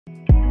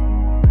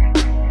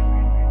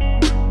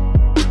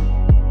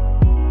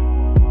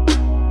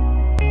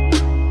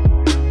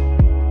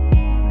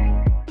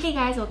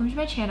guys, welcome to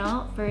my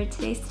channel. For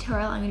today's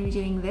tutorial, I'm going to be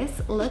doing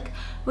this look,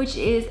 which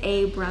is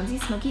a bronzy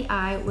smoky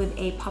eye with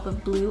a pop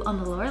of blue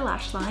on the lower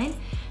lash line.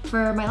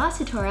 For my last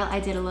tutorial, I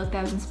did a look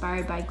that was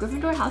inspired by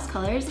Gryffindor house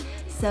colors,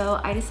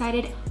 so I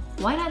decided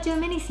why not do a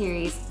mini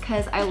series,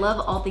 because I love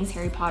all things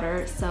Harry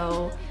Potter,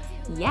 so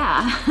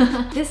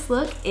yeah. This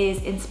look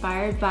is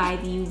inspired by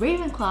the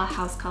Ravenclaw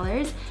house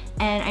colors,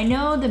 and I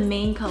know the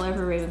main color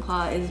for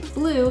Ravenclaw is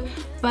blue,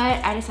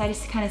 but I decided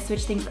to kind of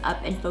switch things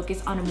up and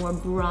focus on a more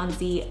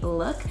bronzy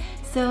look.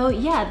 So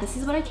yeah, this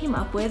is what I came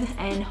up with,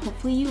 and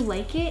hopefully you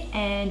like it,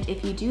 and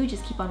if you do,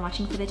 just keep on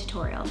watching for the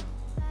tutorial.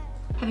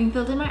 Having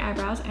filled in my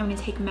eyebrows, I'm going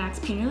to take MAC's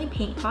Painterly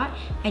Paint Pot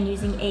and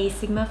using a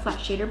Sigma flat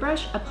shader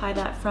brush, apply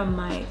that from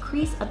my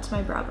crease up to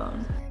my brow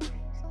bone.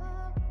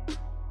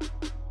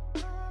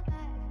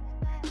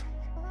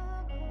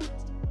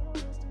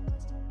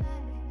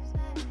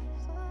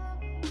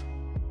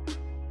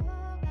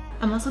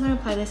 I'm also going to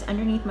apply this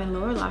underneath my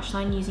lower lash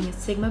line using a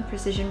Sigma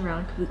Precision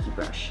Round Kabuki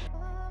brush.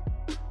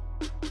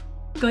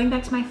 Going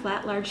back to my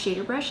flat large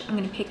shader brush, I'm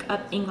going to pick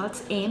up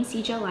Inglot's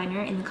AMC Gel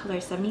Liner in the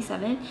color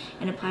 77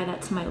 and apply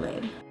that to my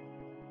lid.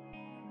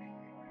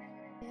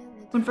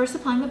 When first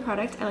applying the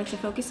product, I like to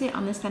focus it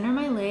on the center of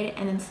my lid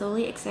and then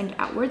slowly extend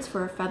outwards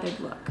for a feathered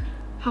look.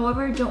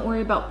 However, don't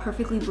worry about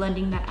perfectly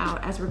blending that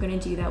out, as we're going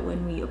to do that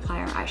when we apply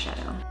our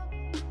eyeshadow.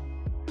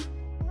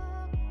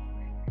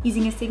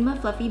 Using a Sigma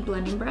Fluffy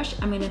blending brush,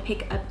 I'm going to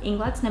pick up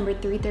Inglot's number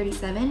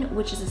 337,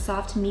 which is a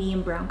soft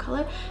medium brown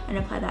color, and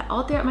apply that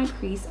all throughout my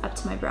crease up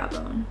to my brow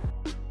bone.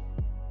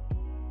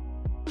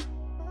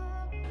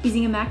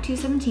 Using a MAC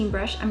 217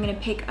 brush, I'm going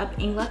to pick up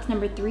Inglot's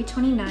number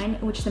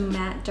 329, which is a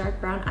matte dark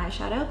brown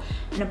eyeshadow,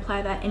 and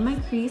apply that in my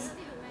crease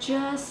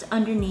just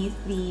underneath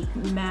the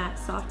matte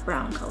soft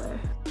brown color.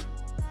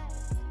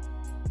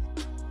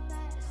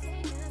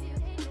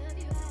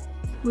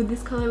 With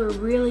this color, we're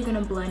really going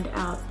to blend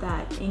out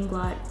that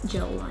Inglot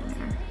Gel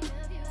Liner.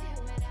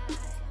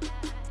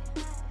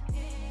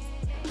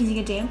 Using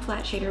a damp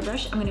flat shader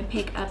brush, I'm going to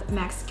pick up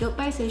MAC's Gilt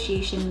by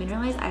Association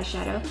Mineralized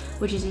Eyeshadow,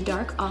 which is a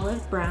dark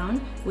olive brown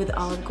with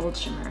olive gold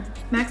shimmer.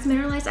 MAC's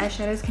Mineralized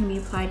eyeshadows can be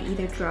applied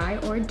either dry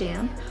or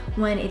damp.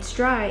 When it's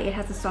dry, it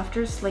has a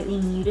softer,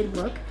 slightly muted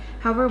look.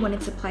 However, when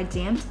it's applied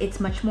damp, it's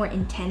much more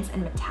intense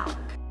and metallic.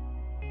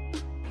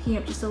 Picking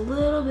up just a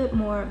little bit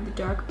more of the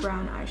dark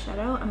brown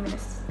eyeshadow, I'm going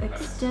to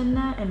extend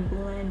that and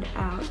blend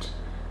out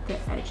the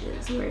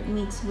edges where it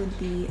meets with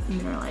the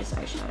mineralized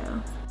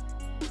eyeshadow.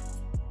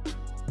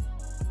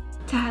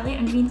 To highlight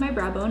underneath my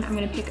brow bone, I'm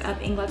going to pick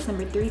up Inglot's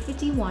number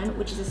 351,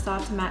 which is a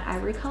soft matte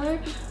ivory color,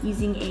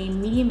 using a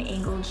medium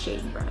angled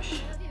shading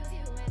brush.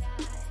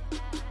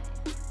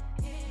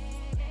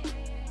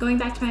 Going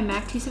back to my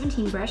MAC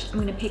 217 brush, I'm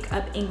going to pick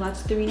up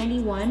Inglot's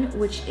 391,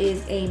 which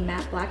is a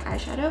matte black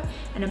eyeshadow,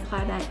 and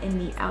apply that in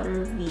the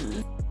outer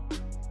V.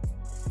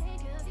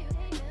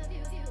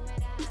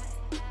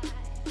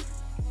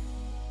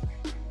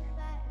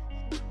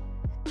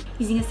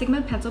 Using a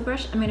Sigma pencil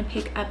brush, I'm going to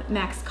pick up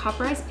MAC's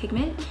Copperized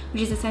Pigment,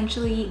 which is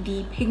essentially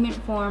the pigment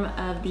form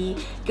of the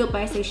Gilt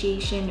by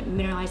Association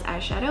Mineralized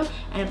eyeshadow,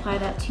 and apply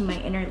that to my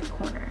inner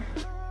corner.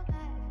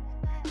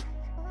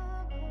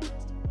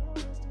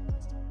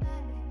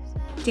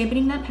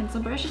 Dampening that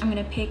pencil brush, I'm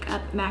going to pick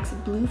up MAC's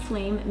Blue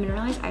Flame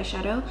Mineralized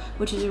eyeshadow,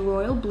 which is a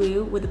royal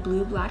blue with a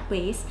blue-black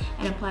base,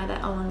 and apply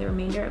that along the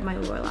remainder of my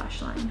lower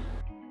lash line.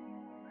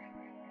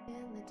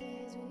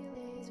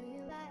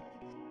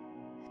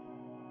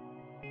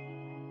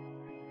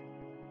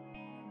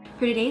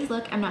 For today's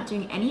look, I'm not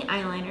doing any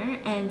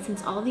eyeliner, and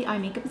since all of the eye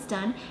makeup is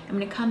done, I'm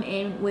going to come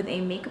in with a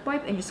makeup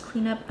wipe and just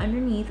clean up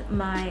underneath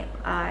my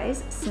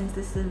eyes, since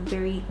this is a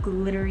very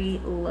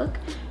glittery look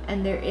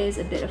and there is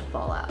a bit of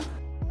fallout.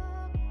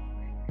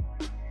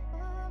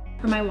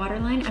 For my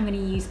waterline, I'm going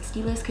to use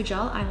Stila's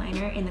Kajal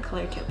eyeliner in the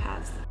color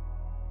Topaz.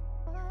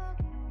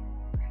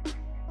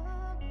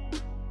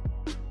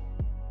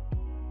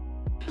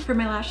 For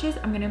my lashes,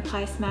 I'm going to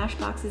apply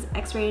Smashbox's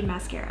X-rated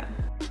mascara.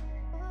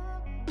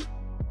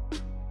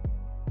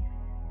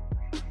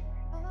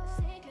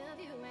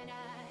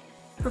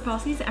 For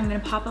falsies, I'm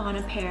going to pop on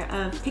a pair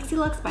of Pixie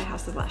Luxe by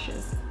House of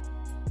Lashes.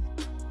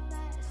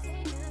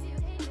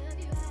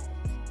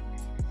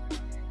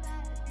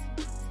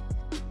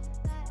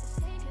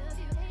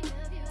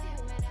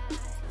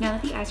 Now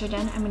that the eyes are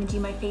done, I'm going to do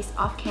my face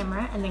off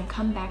camera and then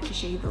come back to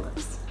show you the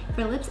lips.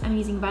 For lips, I'm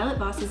using Violet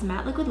Voss's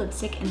matte liquid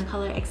lipstick in the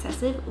color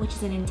Excessive, which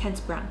is an intense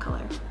brown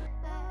color.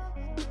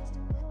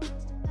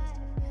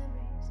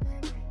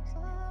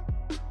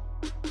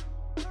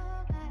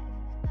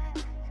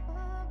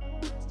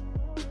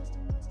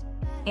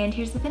 And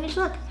here's the finished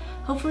look.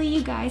 Hopefully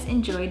you guys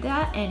enjoyed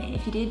that, and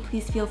if you did,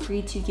 please feel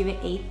free to give it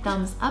a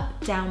thumbs up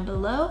down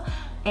below,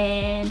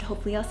 and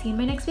hopefully I'll see you in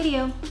my next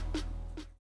video.